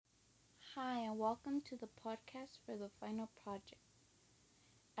welcome to the podcast for the final project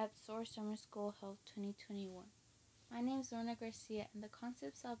at SOAR Summer School Health 2021. My name is Lorna Garcia, and the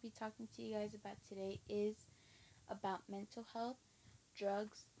concepts I'll be talking to you guys about today is about mental health,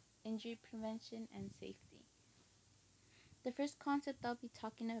 drugs, injury prevention, and safety. The first concept I'll be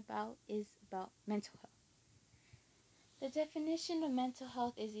talking about is about mental health. The definition of mental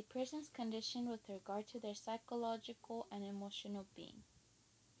health is a person's condition with regard to their psychological and emotional being.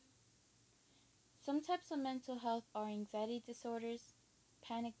 Some types of mental health are anxiety disorders,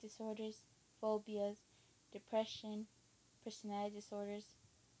 panic disorders, phobias, depression, personality disorders,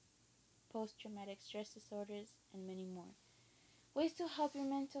 post-traumatic stress disorders, and many more. Ways to help your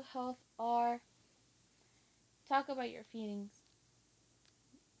mental health are talk about your feelings.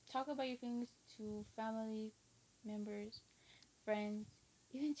 Talk about your feelings to family members, friends,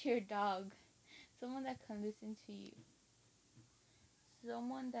 even to your dog. Someone that can listen to you.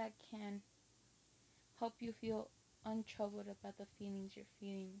 Someone that can help you feel untroubled about the feelings you're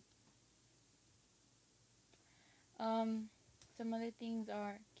feeling. Some other things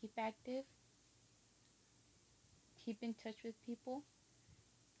are keep active, keep in touch with people,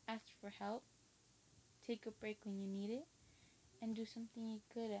 ask for help, take a break when you need it, and do something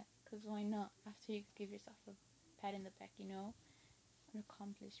you're good at, because why not? After you give yourself a pat in the back, an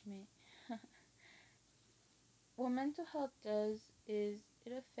accomplishment. What mental health does is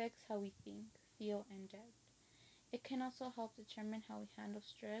it affects how we think, feel, and act. It can also help determine how we handle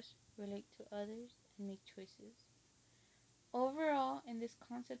stress, relate to others, and make choices. Overall, in this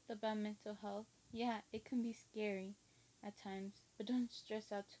concept about mental health, yeah, it can be scary at times, but don't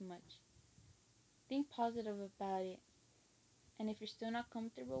stress out too much. Think positive about it. And if you're still not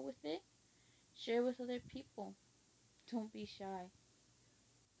comfortable with it, share with other people. Don't be shy.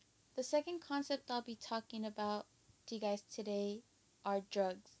 The second concept I'll be talking about to you guys today are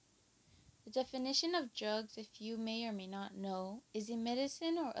drugs. The definition of drugs, if you may or may not know, is a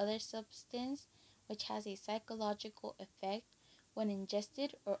medicine or other substance which has a psychological effect when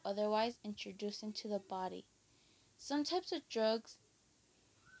ingested or otherwise introduced into the body. Some types of drugs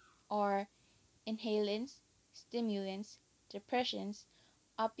are inhalants, stimulants, depressants,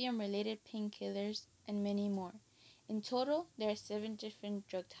 opium-related painkillers, and many more. In total, there are 7 different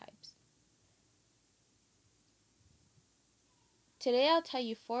drug types. Today I'll tell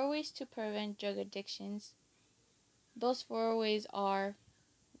you 4 ways to prevent drug addictions. Those 4 ways are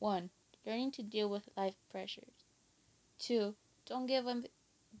 1. Learning to deal with life pressures. 2. Don't give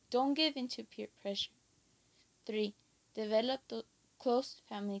in to peer pressure. 3. Develop close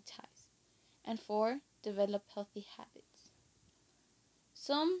family ties. And 4. Develop healthy habits.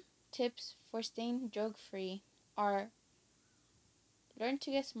 Some tips for staying drug-free are: learn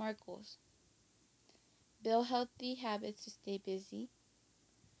to get SMART goals. Build healthy habits to stay busy.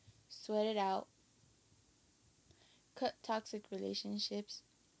 Sweat it out. Cut toxic relationships.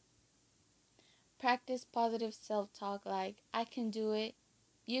 Practice positive self-talk like, I can do it,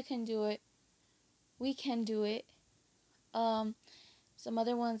 you can do it, we can do it. Some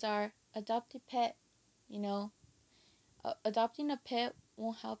other ones are adopt a pet. Adopting a pet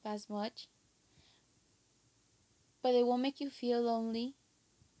won't help as much, but it won't make you feel lonely,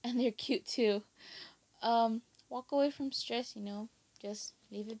 and they're cute too. Walk away from stress, just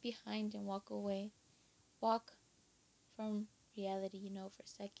leave it behind and walk away. Walk from reality, for a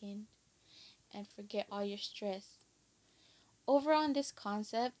second, and forget all your stress. Overall, in this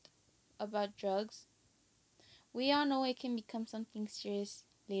concept about drugs, we all know it can become something serious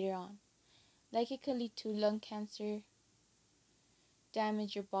later on. Like it could lead to lung cancer,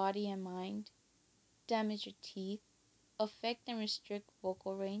 damage your body and mind, damage your teeth, affect and restrict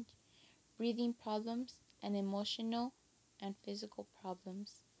vocal range, breathing problems, and emotional and physical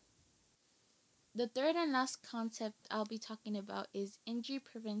problems. The third and last concept I'll be talking about is injury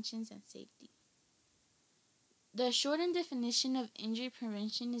prevention and safety. The shortened definition of injury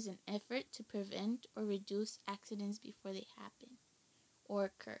prevention is an effort to prevent or reduce accidents before they happen or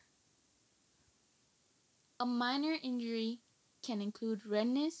occur. A minor injury can include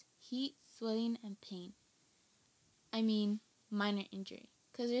redness, heat, swelling, and pain. I mean, minor injury.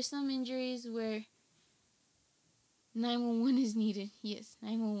 Because there's some injuries where 911 is needed. Yes,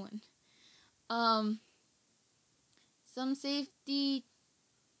 911. Some safety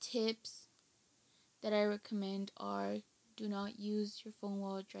tips that I recommend are: do not use your phone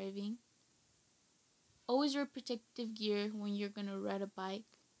while driving. Always wear protective gear when you're going to ride a bike.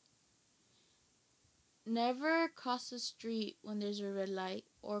 Never cross the street when there's a red light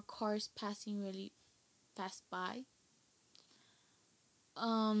or cars passing really fast by.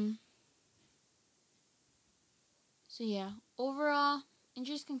 So yeah, overall,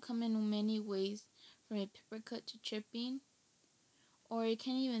 Injuries can come in many ways, from a paper cut to tripping, or it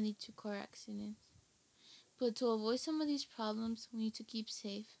can even lead to car accidents. But to avoid some of these problems, we need to keep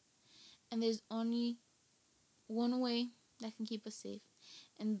safe. And there's only one way that can keep us safe,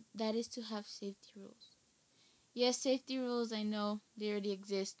 and that is to have safety rules. Yes, safety rules, I know they already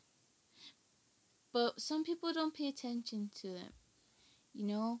exist, but some people don't pay attention to them. You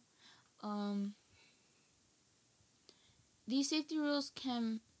know, um, these safety rules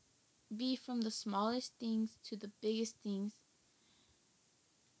can be from the smallest things to the biggest things,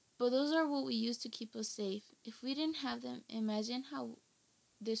 but those are what we use to keep us safe. If we didn't have them, imagine how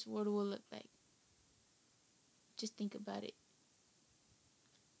this world will look like. Just think about it.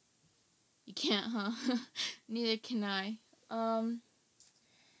 You can't, huh? Neither can I.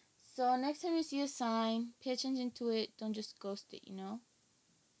 So next time you see a sign, pay attention to it. Don't just ghost it.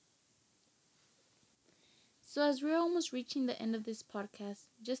 So as we're almost reaching the end of this podcast,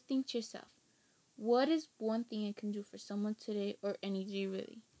 just think to yourself, what is one thing I can do for someone today or any day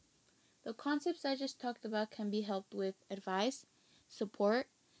really? The concepts I just talked about can be helped with advice, support,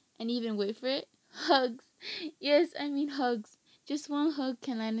 and even wait for it, hugs. Yes, I mean hugs. Just one hug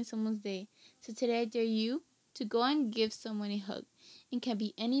can lighten someone's day. So today I dare you to go and give someone a hug. It can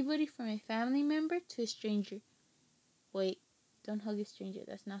be anybody from a family member to a stranger. Wait, don't hug a stranger.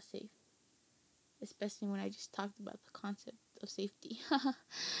 That's not safe. Especially when I just talked about the concept of safety.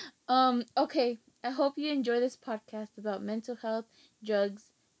 Okay. I hope you enjoy this podcast about mental health,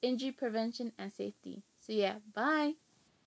 drugs, injury prevention, and safety. So yeah, bye.